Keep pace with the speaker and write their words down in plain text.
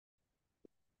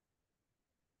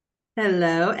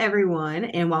Hello, everyone,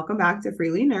 and welcome back to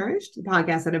Freely Nourished, the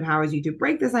podcast that empowers you to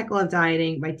break the cycle of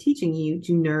dieting by teaching you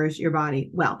to nourish your body.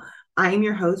 Well, I am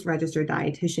your host, registered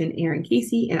dietitian Erin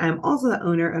Casey, and I'm also the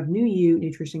owner of New You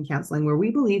Nutrition Counseling, where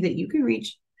we believe that you can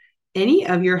reach any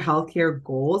of your healthcare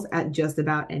goals at just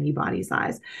about any body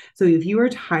size. So if you are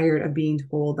tired of being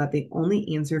told that the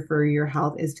only answer for your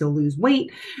health is to lose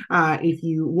weight, if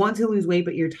you want to lose weight,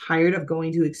 but you're tired of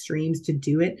going to extremes to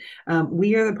do it,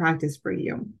 we are the practice for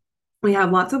you. We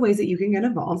have lots of ways that you can get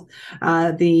involved.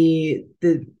 The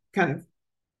kind of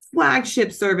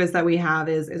flagship service that we have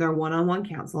is our one-on-one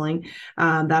counseling.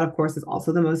 That of course is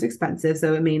also the most expensive,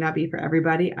 so it may not be for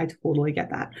everybody. I totally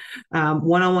get that.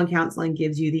 One-on-one counseling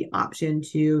gives you the option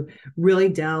to really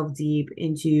delve deep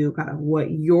into kind of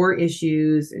what your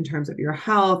issues in terms of your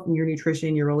health, your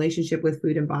nutrition, your relationship with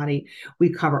food and body.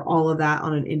 We cover all of that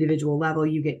on an individual level.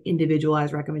 You get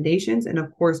individualized recommendations, and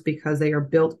of course, because they are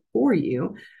built for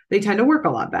you, they tend to work a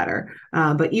lot better.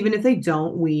 But even if they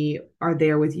don't, we are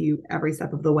there with you every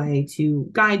step of the way to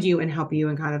guide you and help you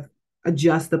and kind of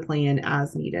adjust the plan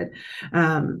as needed.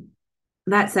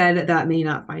 That said, that may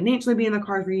not financially be in the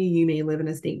cards for you. You may live in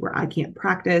a state where I can't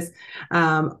practice.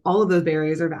 All of those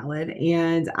barriers are valid,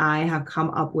 and I have come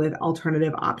up with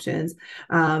alternative options.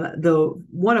 Though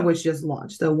one of which just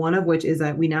launched. So one of which is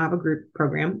that we now have a group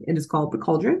program. It is called The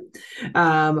Cauldron.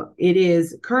 It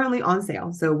is currently on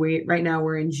sale. So right now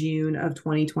we're in June of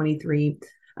 2023.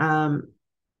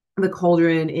 The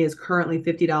Cauldron is currently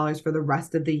 $50 for the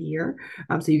rest of the year.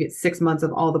 So you get 6 months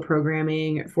of all the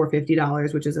programming for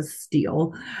 $50, which is a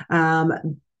steal.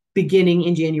 Beginning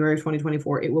in January of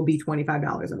 2024, it will be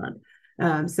 $25 a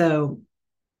month. So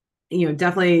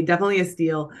definitely a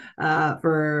steal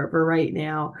for right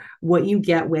now. What you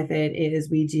get with it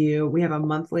is we have a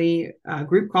monthly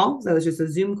group call. So it's just a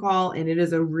Zoom call, and it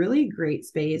is a really great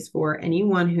space for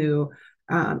anyone who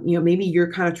maybe you're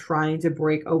kind of trying to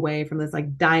break away from this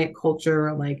like diet culture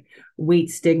or like weight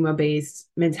stigma based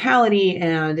mentality,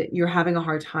 and you're having a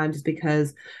hard time just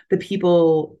because the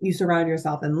people you surround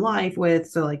yourself in life with,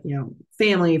 so like,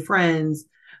 family, friends,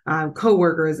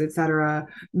 coworkers, etc.,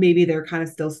 maybe they're kind of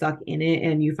still stuck in it,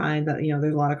 and you find that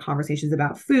there's a lot of conversations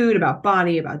about food, about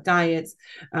body, about diets,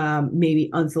 maybe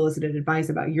unsolicited advice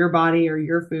about your body or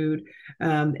your food,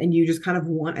 and you just kind of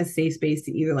want a safe space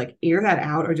to either like air that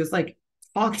out or just like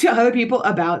talk to other people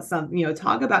about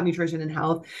talk about nutrition and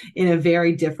health in a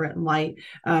very different light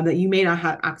that you may not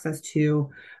have access to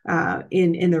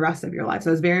in the rest of your life.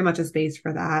 So it's very much a space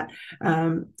for that.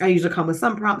 I usually come with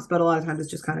some prompts, but a lot of times it's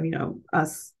just kind of,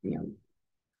 us,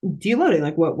 deloading,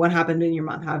 like what happened in your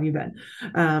month, how have you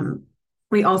been?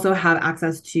 We also have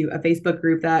access to a Facebook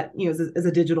group that is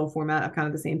a digital format of kind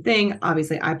of the same thing.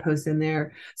 Obviously, I post in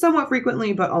there somewhat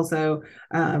frequently, but also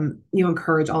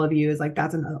encourage all of you, is like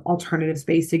that's an alternative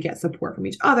space to get support from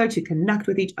each other, to connect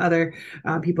with each other.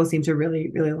 People seem to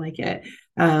really, really like it.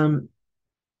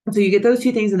 So you get those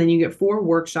two things, and then you get 4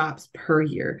 workshops per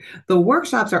year. The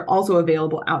workshops are also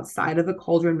available outside of the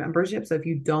Cauldron membership. So if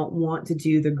you don't want to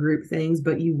do the group things,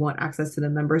 but you want access to the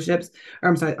memberships, or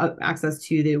I'm sorry, access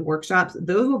to the workshops,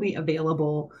 those will be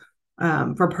available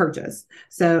for purchase.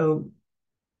 So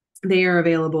they are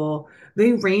available.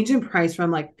 They range in price from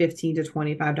like $15 to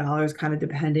 $25, kind of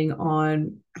depending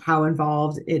on how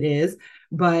involved it is.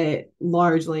 But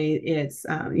largely it's,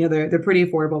 they're pretty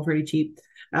affordable, pretty cheap.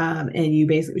 And you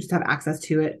basically just have access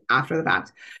to it after the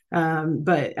fact.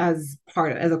 But as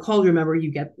a Cauldron member, you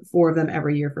get 4 of them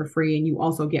every year for free. And you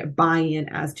also get buy-in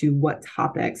as to what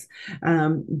topics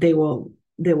they will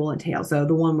entail. So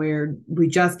the one where we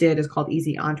just did is called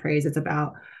Easy Entrees. It's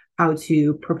about how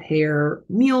to prepare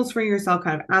meals for yourself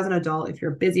kind of as an adult, if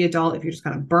you're a busy adult, if you're just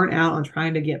kind of burnt out on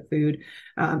trying to get food.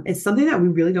 It's something that we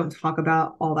really don't talk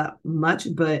about all that much,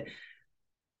 but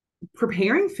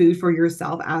preparing food for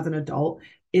yourself as an adult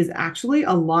is actually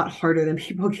a lot harder than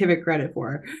people give it credit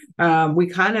for. We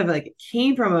kind of like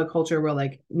came from a culture where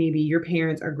like maybe your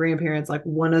parents or grandparents, like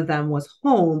one of them was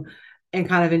home and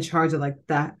kind of in charge of like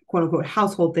that quote unquote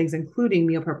household things, including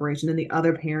meal preparation, and the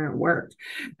other parent worked.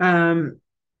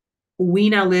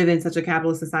 We now live in such a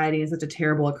capitalist society and such a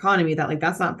terrible economy that like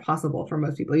that's not possible for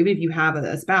most people. Even if you have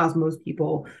a spouse, most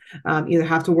people either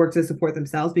have to work to support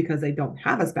themselves because they don't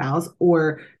have a spouse,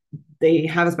 or they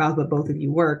have a spouse but both of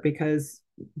you work because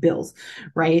bills,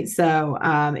 right? So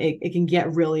it can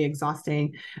get really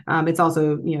exhausting. It's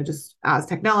also, just as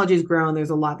technology has grown,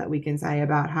 there's a lot that we can say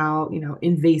about how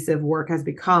invasive work has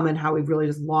become and how we've really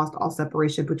just lost all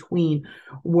separation between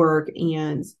work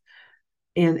and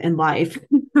life.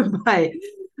 But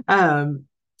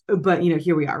but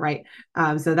here we are, right?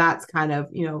 So that's kind of,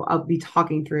 I'll be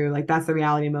talking through, like, that's the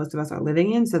reality most of us are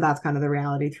living in. So that's kind of the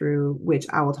reality through which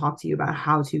I will talk to you about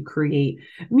how to create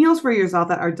meals for yourself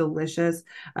that are delicious,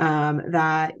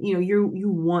 that you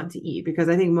want to eat. Because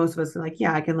I think most of us are like,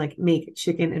 yeah, I can like make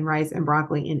chicken and rice and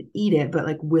broccoli and eat it, but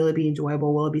like, will it be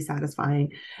enjoyable? Will it be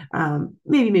satisfying?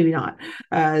 Maybe not.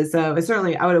 So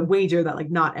certainly I would wager that like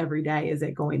not every day is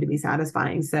it going to be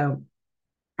satisfying. So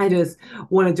I just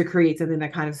wanted to create something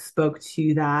that kind of spoke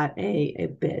to that a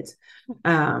bit.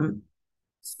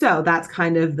 So that's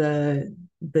kind of the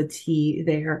tea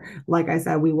there. Like I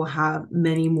said, we will have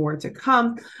many more to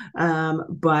come,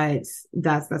 but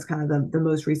that's kind of the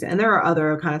most recent. And there are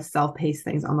other kind of self-paced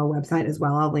things on the website as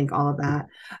well. I'll link all of that.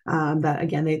 That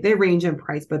again, they range in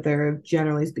price, but they're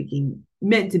generally speaking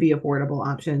meant to be affordable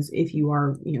options if you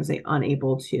are, say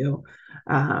unable to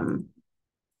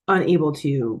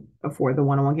afford the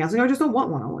one-on-one counseling or just don't want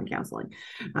one-on-one counseling.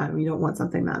 You don't want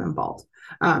something that involved.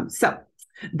 So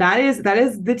that is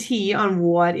the tea on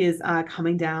what is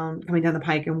coming down the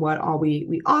pike and what all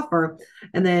we offer.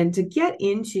 And then to get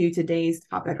into today's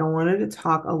topic, I wanted to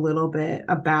talk a little bit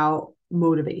about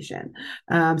motivation.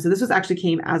 So this was actually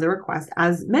came as a request,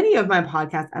 as many of my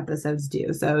podcast episodes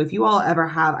do. So if you all ever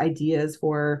have ideas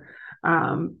for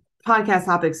podcast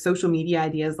topics, social media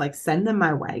ideas, like send them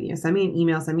my way. Send me an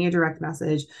email, send me a direct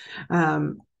message.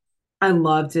 I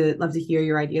love to hear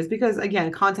your ideas, because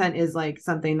again, content is like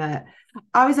something that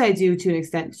obviously I do to an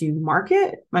extent to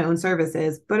market my own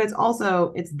services, but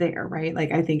it's there, right?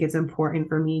 Like, I think it's important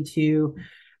for me to,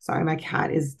 sorry, my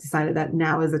cat is decided that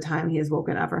now is the time he has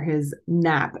woken up for his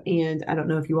nap. And I don't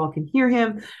know if you all can hear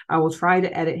him. I will try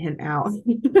to edit him out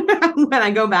when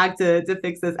I go back to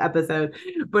fix this episode.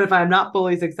 But if I'm not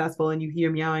fully successful and you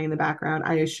hear meowing in the background,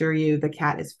 I assure you the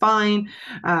cat is fine.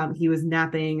 He was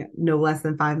napping no less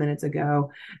than 5 minutes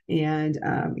ago. And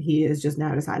he has just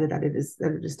now decided that it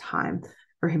is time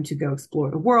for him to go explore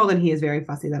the world. And he is very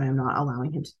fussy that I'm not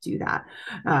allowing him to do that.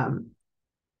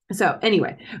 So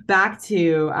anyway, back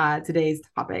to today's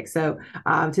topic. So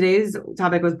today's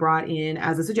topic was brought in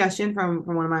as a suggestion from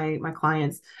one of my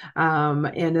clients.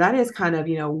 And that is kind of,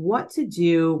 what to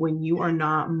do when you are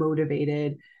not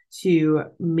motivated to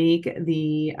make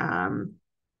to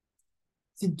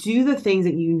do the things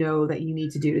that you know that you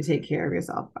need to do to take care of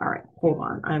yourself. All right, hold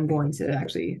on. I'm going to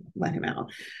actually let him out.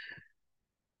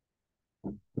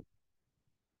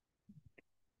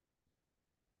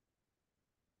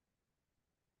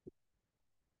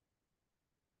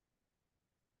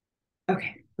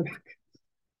 Okay, we're back.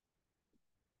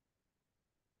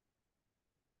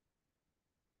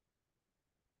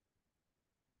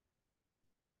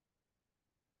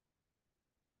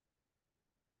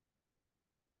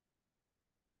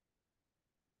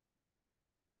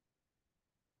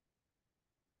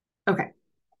 Okay,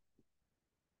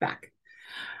 back.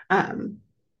 Um,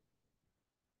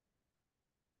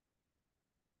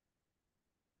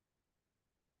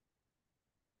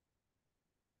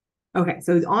 Okay,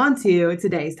 so on to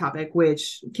today's topic,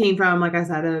 which came from, like I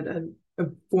said, a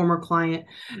former client,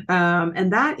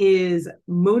 and that is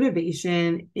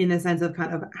motivation in the sense of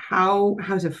kind of how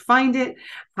to find it,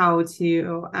 how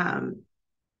to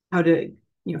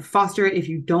foster it if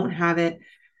you don't have it,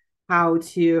 how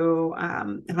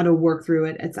to work through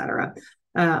it, etc.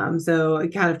 So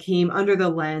it kind of came under the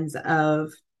lens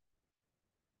of,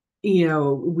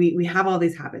 we have all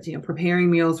these habits, preparing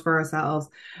meals for ourselves,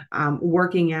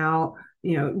 working out,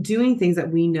 doing things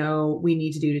that we know we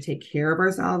need to do to take care of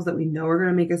ourselves, that we know are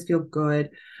going to make us feel good.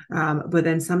 But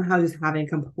then somehow just having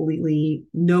completely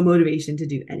no motivation to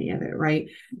do any of it.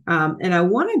 Right. And I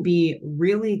want to be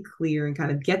really clear and kind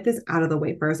of get this out of the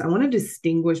way first. I want to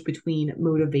distinguish between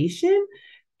motivation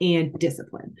and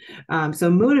discipline. So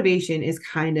motivation is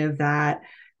kind of that,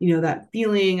 that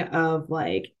feeling of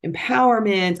like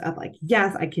empowerment of like,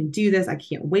 yes, I can do this. I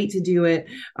can't wait to do it.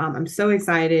 I'm so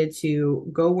excited to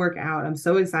go work out. I'm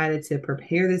so excited to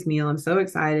prepare this meal. I'm so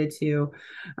excited to,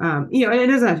 and it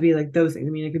doesn't have to be like those things. I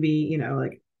mean, it could be,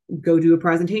 like go do a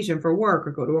presentation for work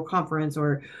or go to a conference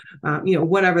or,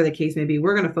 whatever the case may be.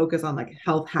 We're going to focus on like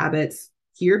health habits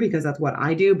here because that's what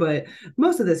I do. But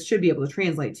most of this should be able to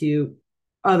translate to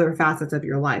other facets of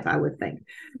your life, I would think.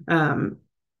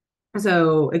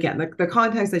 So again, the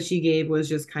context that she gave was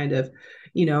just kind of,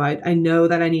 I know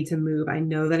that I need to move. I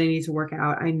know that I need to work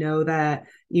out. I know that,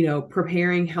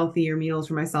 preparing healthier meals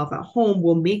for myself at home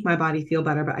will make my body feel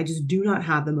better, but I just do not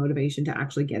have the motivation to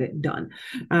actually get it done.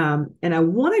 And I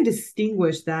want to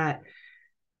distinguish that,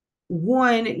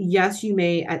 one, yes, you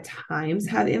may at times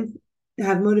have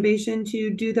motivation to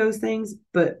do those things,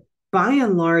 but by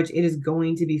and large, it is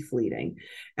going to be fleeting.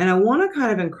 And I want to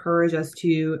kind of encourage us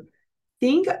to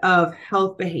think of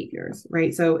health behaviors,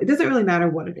 right? So it doesn't really matter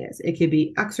what it is. It could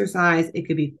be exercise, it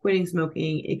could be quitting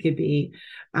smoking, it could be,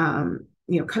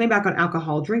 cutting back on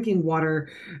alcohol, drinking water,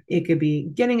 it could be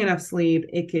getting enough sleep,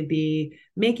 it could be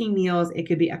making meals, it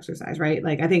could be exercise, right?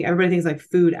 Like I think everybody thinks like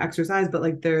food, exercise, but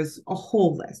like there's a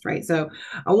whole list, right? So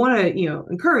I want to,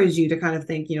 encourage you to kind of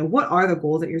think, what are the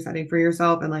goals that you're setting for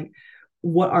yourself, and like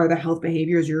what are the health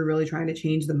behaviors you're really trying to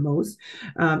change the most,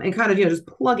 and kind of, just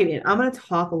plug it in. I'm going to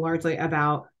talk largely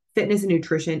about fitness and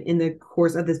nutrition in the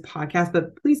course of this podcast,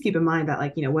 but please keep in mind that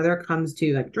like, whether it comes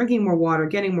to like drinking more water,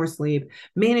 getting more sleep,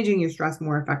 managing your stress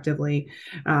more effectively,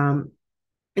 and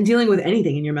dealing with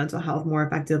anything in your mental health more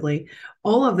effectively,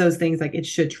 all of those things, like it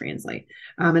should translate.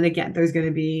 And again, there's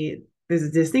a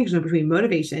distinction between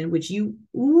motivation, which you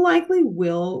likely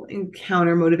will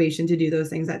encounter motivation to do those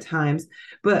things at times,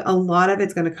 but a lot of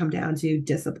it's going to come down to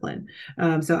discipline.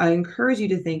 So I encourage you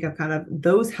to think of kind of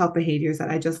those health behaviors that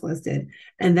I just listed,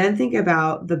 and then think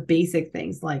about the basic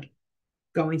things like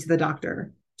going to the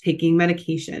doctor, taking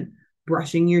medication,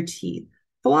 brushing your teeth,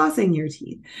 flossing your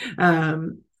teeth,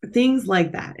 things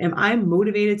like that. Am I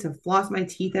motivated to floss my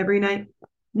teeth every night?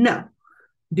 No.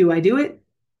 Do I do it?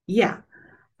 Yeah.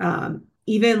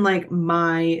 Even like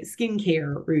my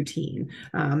skincare routine,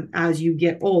 as you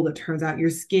get old, it turns out your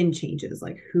skin changes.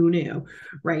 Like who knew,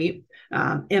 right?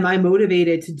 Am I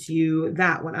motivated to do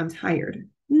that when I'm tired?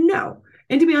 No.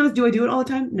 And to be honest, do I do it all the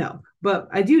time? No. But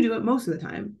I do it most of the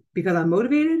time because I'm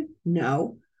motivated?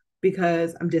 No.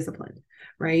 Because I'm disciplined,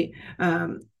 right?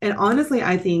 And honestly,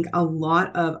 I think a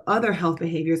lot of other health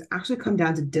behaviors actually come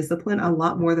down to discipline a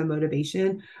lot more than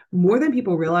motivation, more than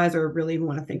people realize or really even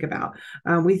want to think about.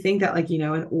 We think that like,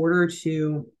 in order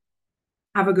to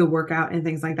have a good workout and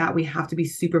things like that, we have to be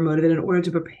super motivated. In order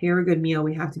to prepare a good meal,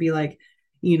 we have to be like,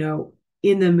 in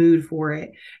the mood for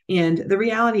it. And the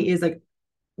reality is like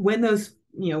when those,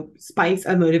 spikes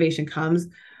of motivation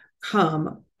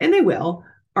come, and they will,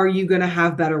 are you going to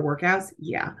have better workouts?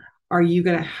 Yeah. Are you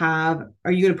going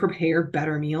to prepare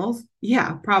better meals?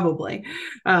 Yeah, probably.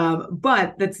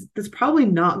 But that's probably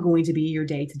not going to be your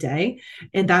day to day.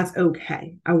 And that's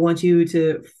okay. I want you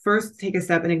to first take a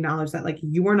step and acknowledge that like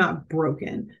you are not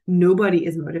broken. Nobody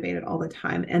is motivated all the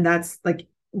time. And that's like,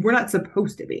 we're not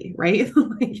supposed to be, right?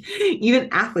 Like even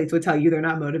athletes would tell you they're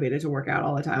not motivated to work out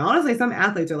all the time. Honestly, some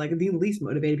athletes are like the least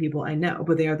motivated people I know,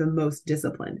 but they are the most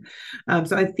disciplined.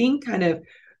 So I think kind of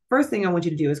first thing I want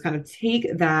you to do is kind of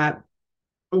take that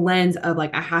lens of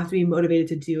like, I have to be motivated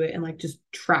to do it and like just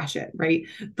trash it, right?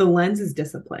 The lens is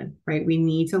discipline, right? We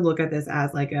need to look at this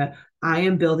as like I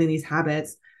am building these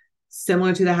habits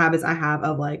similar to the habits I have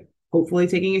of like hopefully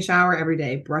taking a shower every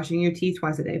day, brushing your teeth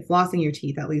twice a day, flossing your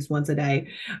teeth at least once a day,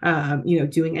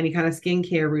 doing any kind of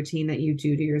skincare routine that you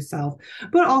do to yourself,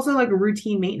 but also like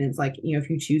routine maintenance. Like, if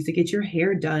you choose to get your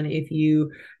hair done, if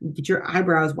you get your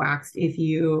eyebrows waxed, if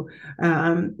you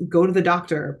go to the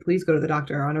doctor, please go to the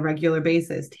doctor on a regular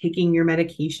basis, taking your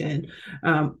medication.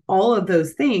 All of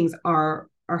those things are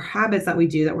habits that we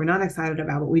do that we're not excited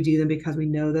about, but we do them because we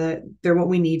know that they're what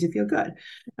we need to feel good.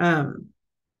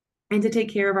 And to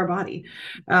take care of our body.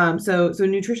 So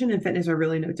nutrition and fitness are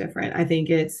really no different. I think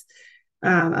it's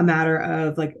a matter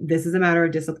of like, this is a matter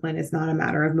of discipline. It's not a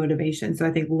matter of motivation. So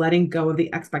I think letting go of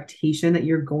the expectation that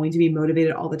you're going to be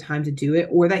motivated all the time to do it,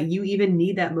 or that you even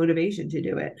need that motivation to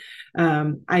do it.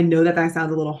 I know that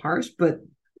sounds a little harsh, but to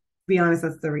be honest,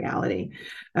 that's the reality.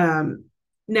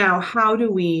 Now, how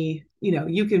do we,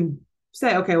 you can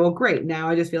say, okay, well, great. Now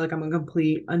I just feel like I'm a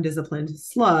complete undisciplined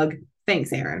slug.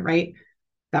 Thanks, Erin, right?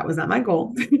 That was not my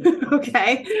goal.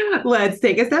 Okay. Let's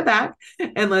take a step back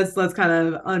and let's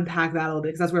kind of unpack that a little bit,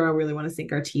 because that's where I really want to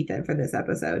sink our teeth in for this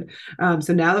episode.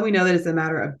 So now that we know that it's a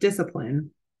matter of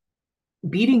discipline,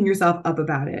 beating yourself up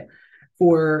about it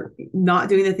for not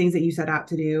doing the things that you set out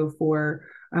to do, for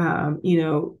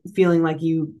feeling like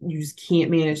you just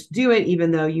can't manage to do it,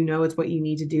 even though it's what you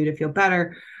need to do to feel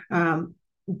better.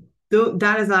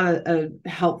 That is not a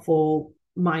helpful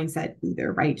mindset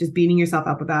either, right? Just beating yourself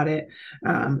up about it,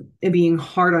 and being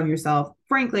hard on yourself,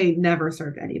 frankly, never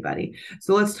served anybody.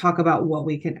 So let's talk about what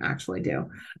we can actually do.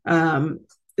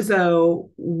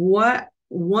 So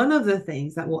one of the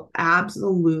things that will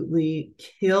absolutely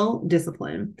kill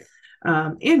discipline,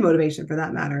 and motivation for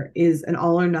that matter, is an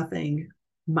all or nothing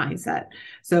mindset.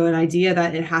 So an idea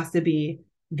that it has to be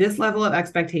this level of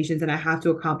expectations and I have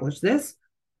to accomplish this,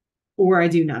 or I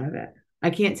do none of it. I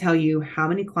can't tell you how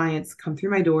many clients come through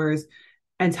my doors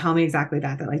and tell me exactly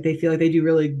that like they feel like they do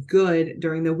really good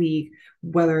during the week,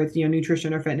 whether it's,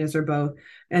 nutrition or fitness or both.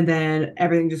 And then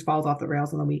everything just falls off the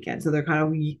rails on the weekend. So they're kind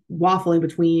of waffling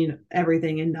between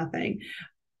everything and nothing.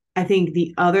 I think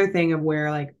the other thing of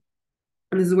where like,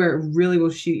 and this is where it really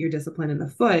will shoot your discipline in the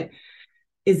foot,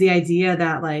 is the idea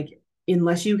that like,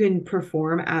 unless you can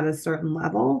perform at a certain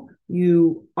level,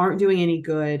 you aren't doing any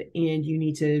good, and you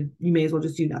may as well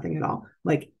just do nothing at all.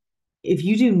 Like, if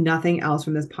you do nothing else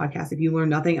from this podcast, if you learn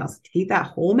nothing else, take that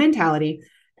whole mentality,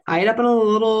 tie it up in a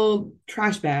little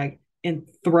trash bag, and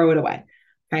throw it away.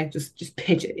 Okay, just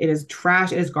pitch it. It is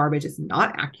trash. It is garbage. It's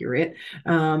not accurate,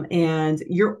 and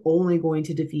you're only going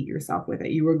to defeat yourself with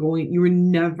it. You are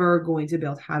never going to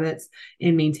build habits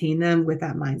and maintain them with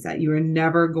that mindset. You are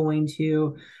never going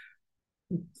to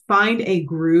find a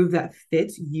groove that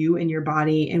fits you and your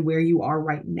body and where you are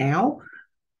right now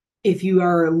if you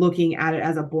are looking at it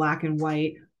as a black and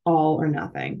white, all or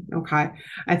nothing. Okay.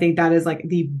 I think that is like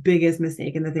the biggest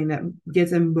mistake and the thing that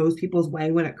gets in most people's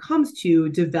way when it comes to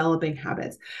developing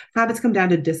habits. Habits come down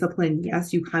to discipline.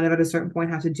 Yes, you kind of at a certain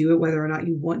point have to do it whether or not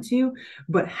you want to,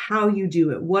 but how you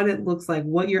do it, what it looks like,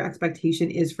 what your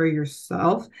expectation is for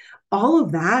yourself, all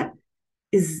of that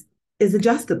is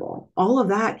adjustable. All of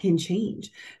that can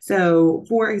change. So,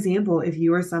 for example, if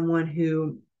you are someone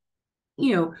who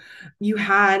you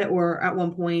had or at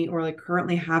one point or like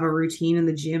currently have a routine in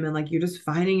the gym and like you're just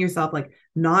finding yourself like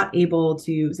not able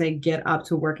to say get up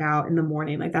to work out in the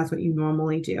morning, like that's what you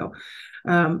normally do.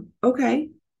 Okay,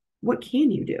 what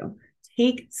can you do?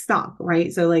 Take stock,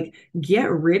 right? So like get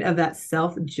rid of that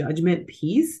self-judgment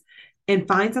piece and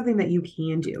find something that you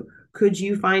can do. Could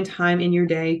you find time in your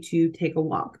day to take a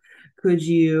walk? Could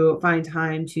you find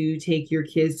time to take your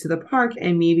kids to the park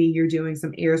and maybe you're doing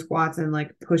some air squats and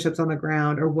like push-ups on the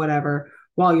ground or whatever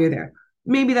while you're there?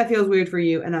 Maybe that feels weird for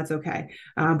you, and that's okay.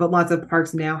 But lots of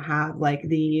parks now have like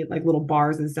the like little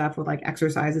bars and stuff with like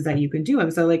exercises that you can do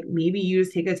them. So like maybe you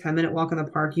just take a 10-minute walk in the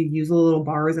park, you use the little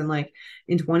bars, and like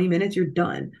in 20 minutes you're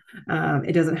done.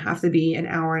 It doesn't have to be an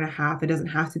hour and a half. It doesn't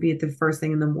have to be at the first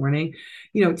thing in the morning.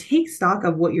 Take stock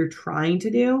of what you're trying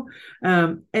to do.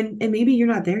 And maybe you're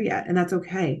not there yet, and that's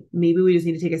okay. Maybe we just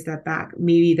need to take a step back.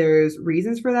 Maybe there's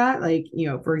reasons for that. Like,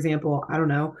 for example, I don't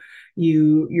know,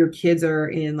 your kids are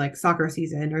in like soccer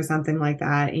season or something like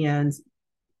that, and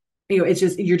it's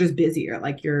just you're just busier,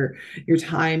 like your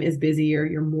time is busier,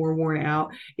 you're more worn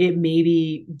out. It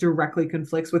maybe directly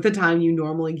conflicts with the time you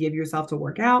normally give yourself to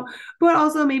work out, but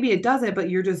also maybe it doesn't, but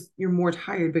you're more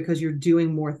tired because you're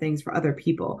doing more things for other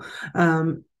people.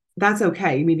 That's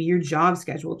okay. Maybe your job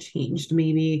schedule changed.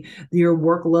 Maybe your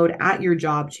workload at your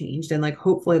job changed. And like,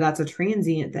 hopefully that's a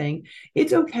transient thing.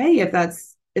 It's okay if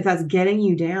that's getting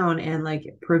you down and like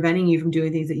preventing you from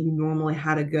doing things that you normally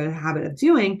had a good habit of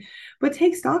doing, but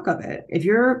take stock of it. If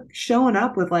you're showing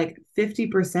up with like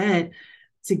 50%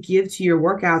 to give to your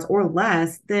workouts or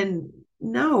less, then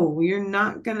no, you're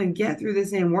not going to get through the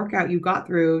same workout you got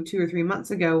through 2 or 3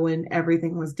 months ago when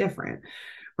everything was different.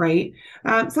 Right.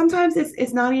 Sometimes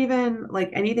it's not even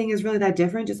like anything is really that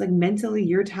different. Just like mentally,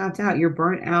 you're tapped out, you're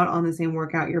burnt out on the same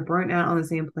workout, you're burnt out on the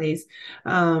same place.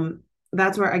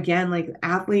 That's where, again, like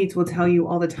athletes will tell you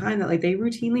all the time that like they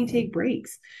routinely take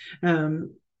breaks.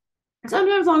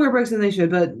 Sometimes longer breaks than they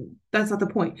should, but that's not the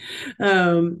point.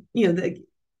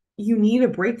 You need a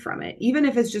break from it, even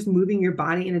if it's just moving your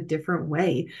body in a different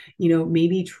way.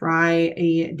 Maybe try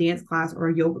a dance class or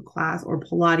a yoga class or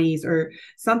Pilates or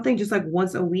something. Just like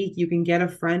once a week, you can get a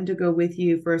friend to go with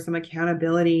you for some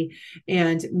accountability.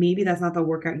 And maybe that's not the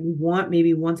workout you want.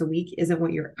 Maybe once a week isn't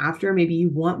what you're after. Maybe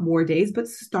you want more days, but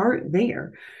start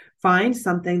there. Find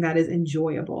something that is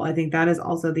enjoyable. I think that is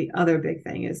also the other big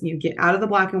thing is you get out of the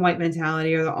black and white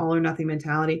mentality or the all or nothing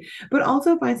mentality, but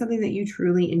also find something that you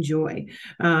truly enjoy,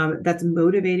 that's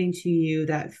motivating to you,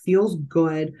 that feels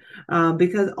good,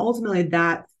 because ultimately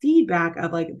that feedback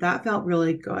of like, that felt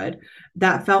really good,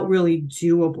 that felt really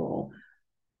doable.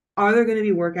 Are there going to be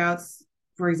workouts,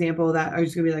 for example, that are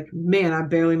just going to be like, man, I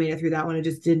barely made it through that one. It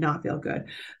just did not feel good.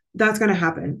 That's going to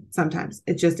happen sometimes.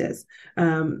 It just is.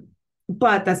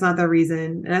 But that's not the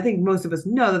reason. And I think most of us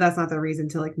know that that's not the reason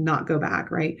to like not go back.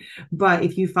 Right. But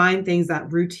if you find things that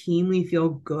routinely feel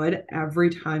good every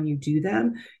time you do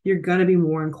them, you're going to be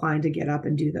more inclined to get up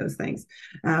and do those things.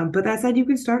 But that said, you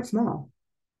can start small.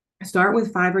 Start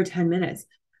with 5 or 10 minutes.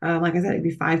 Like I said, it'd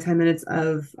be 5-10 minutes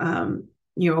of,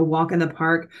 a walk in the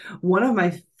park. One of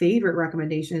my favorite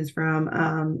recommendations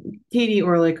from Katie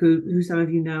Orlick, who some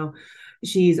of you know,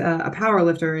 she's a power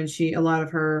lifter, and a lot of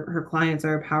her clients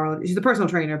are power. She's a personal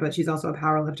trainer, but she's also a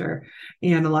power lifter,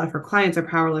 and a lot of her clients are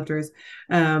power lifters.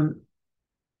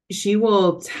 She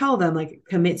will tell them like,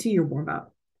 commit to your warm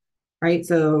up. right?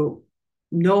 So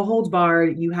no holds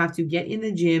barred. You have to get in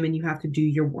the gym and you have to do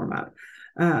your warm up.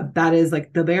 That is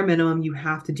like the bare minimum. You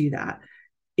have to do that.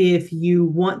 If you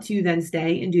want to then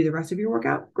stay and do the rest of your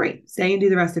workout, great. Stay and do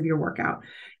the rest of your workout.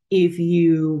 If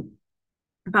you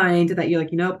find that you're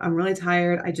like, nope, I'm really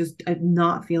tired. I'm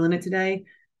not feeling it today.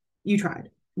 You tried.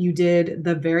 You did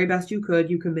the very best you could.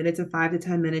 You committed to 5 to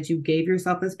 10 minutes. You gave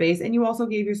yourself the space, and you also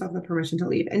gave yourself the permission to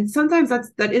leave. And sometimes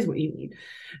that is what you need.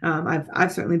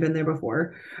 I've certainly been there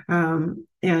before, and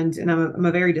I'm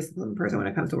a very disciplined person when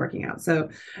it comes to working out. So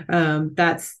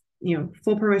that's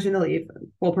full permission to leave,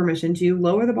 full permission to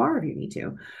lower the bar if you need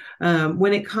to.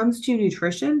 When it comes to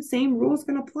nutrition, same rules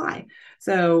can apply.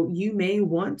 So you may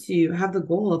want to have the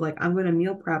goal of like, I'm going to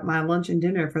meal prep my lunch and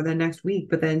dinner for the next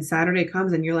week, but then Saturday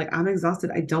comes and you're like, I'm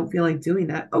exhausted. I don't feel like doing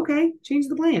that. Okay, change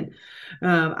the plan.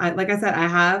 Like I said, I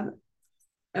have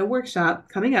a workshop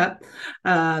coming up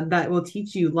that will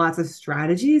teach you lots of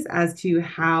strategies as to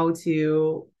how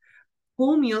to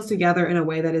pull meals together in a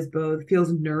way that is both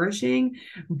feels nourishing,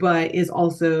 but is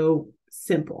also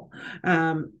simple.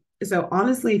 So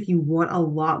honestly, if you want a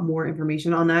lot more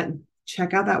information on that,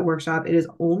 check out that workshop. It is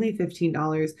only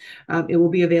 $15. It will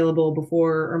be available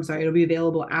it'll be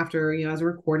available after, as a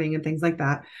recording and things like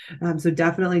that. So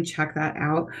definitely check that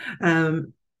out.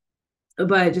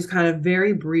 But just kind of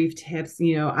very brief tips.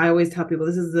 I always tell people,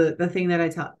 this is the thing that I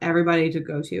tell everybody to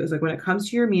go to is like, when it comes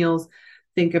to your meals,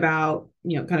 think about,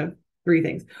 kind of three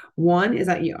things. One is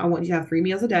that I want you to have 3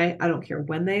 meals a day. I don't care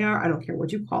when they are. I don't care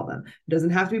what you call them. It doesn't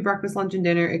have to be breakfast, lunch, and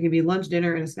dinner. It can be lunch,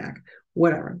 dinner, and a snack,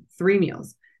 whatever. 3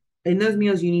 meals. In those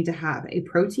meals, you need to have a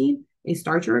protein, a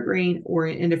starch or a grain,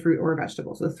 and a fruit or a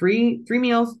vegetable. So three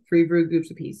meals, 3 food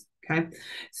groups apiece. Okay.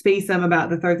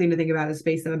 The third thing to think about is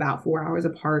space them about 4 hours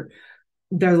apart.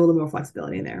 There's a little more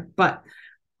flexibility in there, but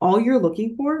all you're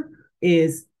looking for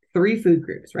is 3 food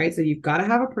groups, right? So you've got to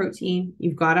have a protein,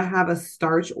 you've got to have a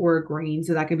starch or a grain.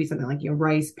 So that could be something like,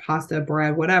 rice, pasta,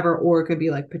 bread, whatever, or it could be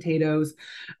like potatoes,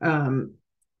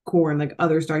 corn, like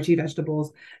other starchy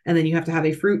vegetables. And then you have to have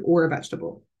a fruit or a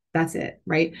vegetable. That's it,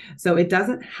 right? So it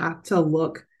doesn't have to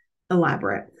look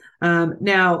elaborate.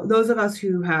 Now, those of us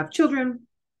who have children,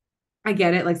 I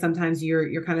get it. Like sometimes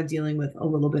you're kind of dealing with a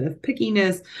little bit of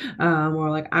pickiness, or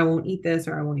like, I won't eat this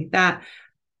or I won't eat that.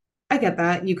 I get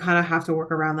that. You kind of have to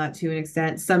work around that to an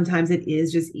extent. Sometimes it is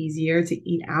just easier to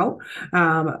eat out,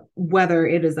 whether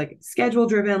it is like schedule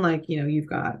driven, like, you've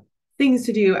got things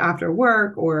to do after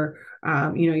work, or,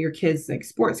 your kids' like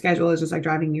sports schedule is just like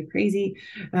driving you crazy.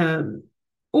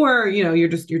 Or,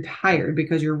 you're tired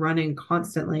because you're running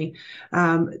constantly.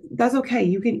 That's okay.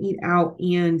 You can eat out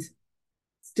and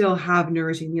still have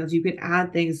nourishing meals. You can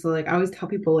add things. So like I always tell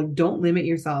people, like, don't limit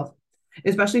yourself,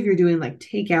 especially if you're doing like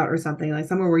takeout or something, like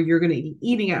somewhere where you're going to be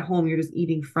eating at home, you're just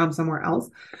eating from somewhere else.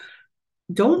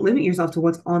 Don't limit yourself to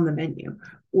what's on the menu.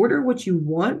 Order what you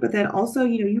want, but then also,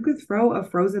 you could throw a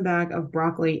frozen bag of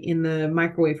broccoli in the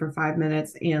microwave for 5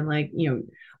 minutes and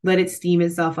let it steam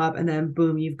itself up. And then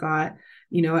boom, you've got,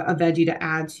 a veggie to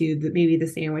add to maybe the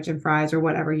sandwich and fries or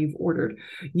whatever you've ordered.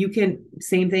 You can,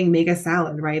 same thing, make a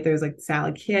salad, right? There's like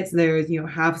salad kits. There's,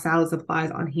 have salad supplies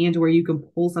on hand to where you can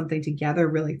pull something together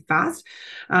really fast.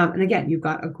 And again, you've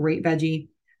got a great veggie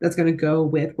that's going to go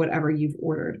with whatever you've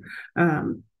ordered.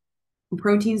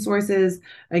 Protein sources,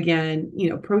 again,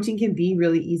 protein can be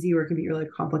really easy or it can be really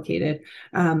complicated.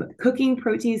 Cooking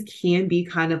proteins can be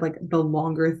kind of like the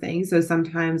longer thing. So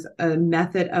sometimes a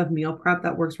method of meal prep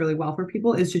that works really well for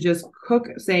people is to just cook,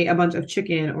 say, a bunch of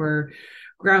chicken or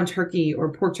ground turkey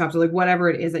or pork chops or like whatever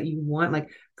it is that you want, like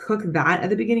cook that at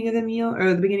the beginning of the meal,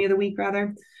 or the beginning of the week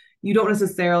rather. You don't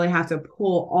necessarily have to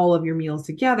pull all of your meals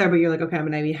together, but you're like, okay, I'm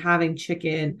going to be having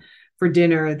chicken for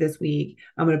dinner this week.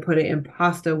 I'm going to put it in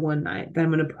pasta one night. Then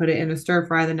I'm going to put it in a stir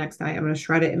fry the next night. I'm going to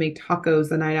shred it and make tacos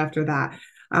the night after that.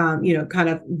 Kind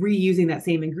of reusing that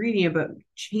same ingredient, but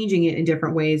changing it in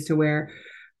different ways to where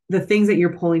the things that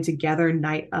you're pulling together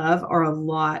night of are a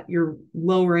lot, you're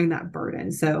lowering that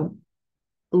burden. So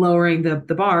lowering the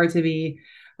bar to be,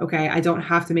 okay, I don't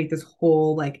have to make this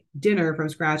whole like dinner from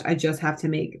scratch. I just have to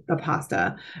make the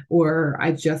pasta, or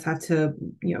I just have to,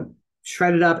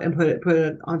 shred it up and put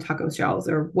it on taco shells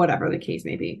or whatever the case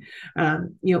may be.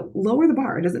 Lower the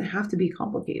bar. It doesn't have to be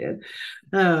complicated.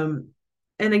 And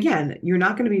again, you're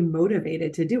not going to be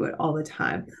motivated to do it all the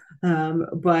time.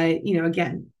 But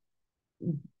again,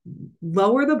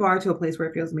 lower the bar to a place where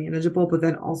it feels manageable, but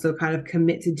then also kind of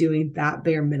commit to doing that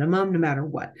bare minimum no matter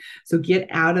what. So get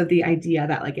out of the idea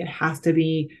that like it has to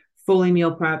be fully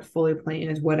meal prepped, fully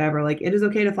planned, whatever. Like it is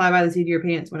okay to fly by the seat of your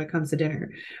pants when it comes to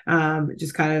dinner.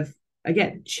 Just kind of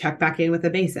again, check back in with the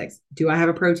basics. Do I have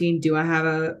a protein? Do I have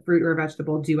a fruit or a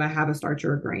vegetable? Do I have a starch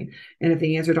or a grain? And if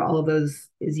the answer to all of those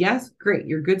is yes, great,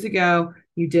 you're good to go.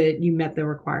 You met the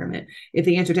requirement. If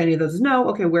the answer to any of those is no,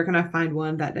 okay, where can I find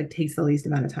one that like takes the least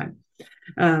amount of time?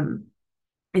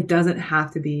 It doesn't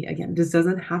have to be, again, this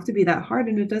doesn't have to be that hard,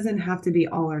 and it doesn't have to be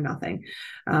all or nothing.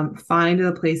 Find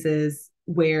the places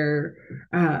where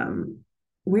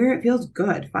it feels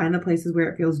good. Find the places where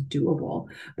it feels doable,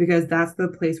 because that's the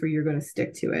place where you're going to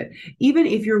stick to it. Even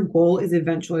if your goal is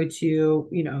eventually to,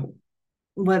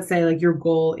 let's say like your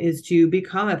goal is to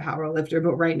become a power lifter,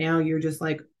 but right now you're just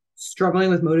like struggling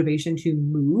with motivation to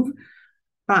move.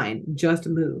 Fine, just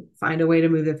move. Find a way to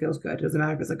move that feels good. It doesn't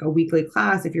matter if it's like a weekly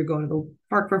class, if you're going to the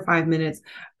park for 5 minutes.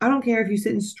 I don't care if you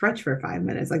sit and stretch for 5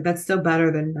 minutes. Like that's still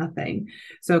better than nothing.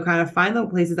 So kind of find the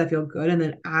places that feel good. And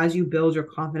then as you build your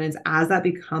confidence, as that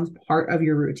becomes part of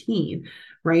your routine,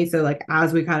 right? So like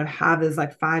as we kind of have this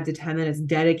like 5 to 10 minutes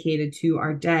dedicated to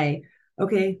our day,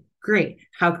 okay, great.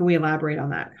 How can we elaborate on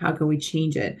that? How can we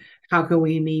change it? How can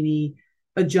we maybe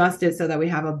adjust it so that we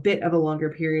have a bit of a longer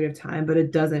period of time, but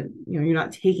it doesn't, you're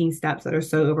not taking steps that are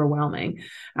so overwhelming.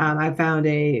 I found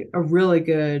a really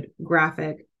good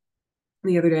graphic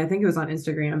the other day, I think it was on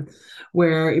Instagram,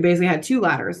 where you basically had two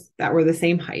ladders that were the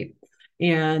same height.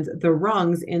 And the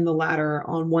rungs in the ladder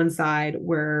on one side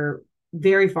were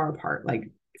very far apart,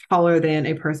 like taller than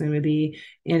a person would be.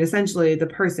 And essentially the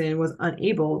person at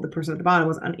the bottom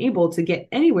was unable to get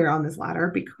anywhere on this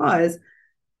ladder because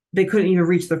they couldn't even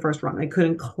reach the first rung. They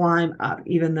couldn't climb up,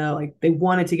 even though like they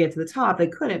wanted to get to the top. They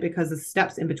couldn't because the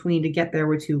steps in between to get there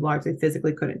were too large. They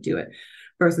physically couldn't do it.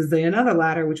 Versus another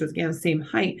ladder, which was again the same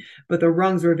height, but the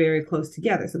rungs were very close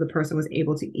together. So the person was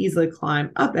able to easily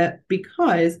climb up it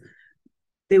because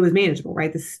it was manageable,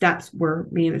 right? The steps were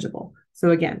manageable. So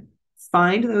again,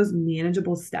 find those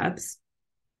manageable steps.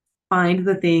 Find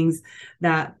the things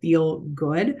that feel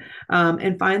good,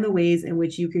 and find the ways in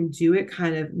which you can do it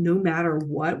kind of no matter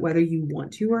what, whether you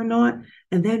want to or not,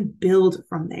 and then build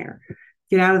from there.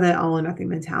 Get out of that all or nothing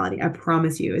mentality. I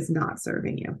promise you, it's not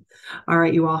serving you. All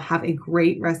right, you all have a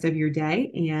great rest of your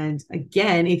day. And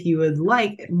again, if you would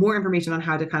like more information on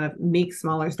how to kind of make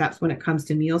smaller steps when it comes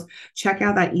to meals, check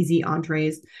out that Easy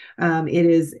Entrees. I'll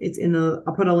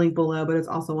put a link below, but it's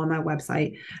also on my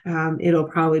website. It'll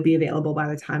probably be available by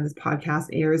the time this podcast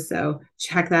airs. So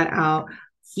check that out.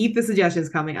 Keep the suggestions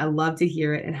coming. I love to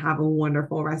hear it, and have a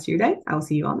wonderful rest of your day. I will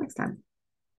see you all next time.